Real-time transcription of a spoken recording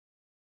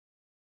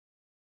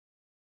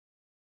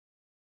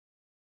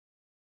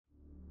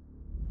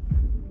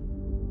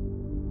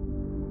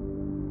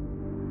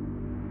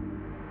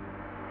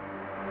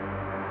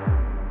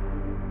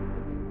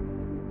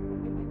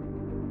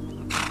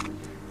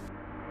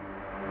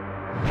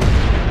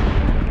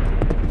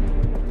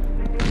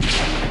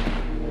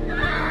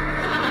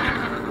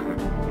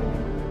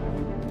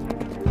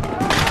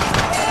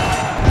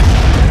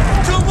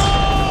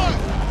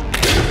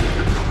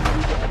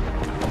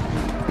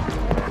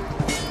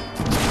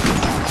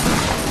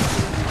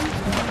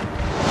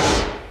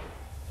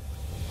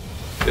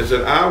is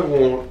that I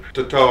want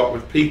to talk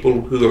with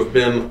people who have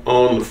been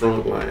on the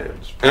front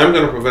lines. I'm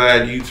going to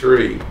provide you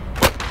three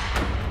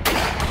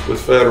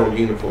with federal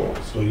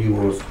uniforms. So you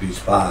want us to be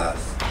spies?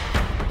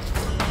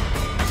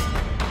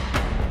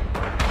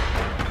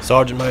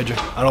 Sergeant Major,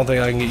 I don't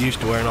think I can get used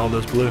to wearing all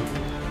this blue.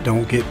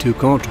 Don't get too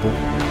comfortable.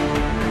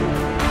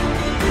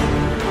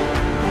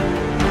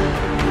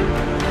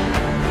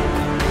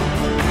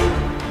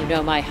 You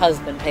know, my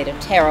husband paid a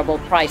terrible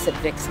price at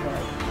Vicksburg.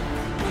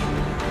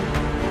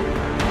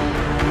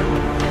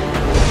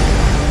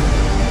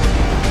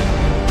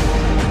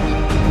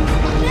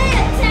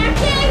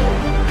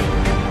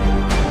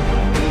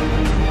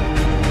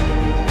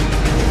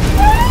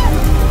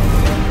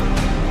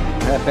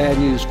 I have bad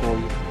news for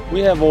you. We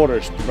have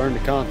orders to burn the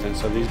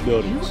contents of these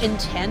buildings. You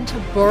intend to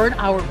burn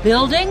our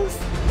buildings?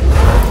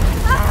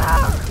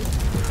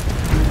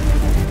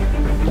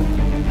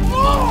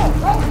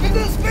 How can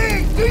this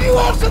be? Do you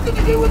have something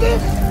to do with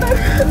this?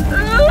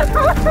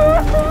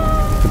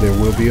 There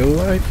will be a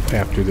life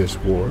after this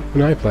war,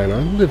 and I plan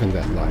on living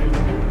that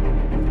life.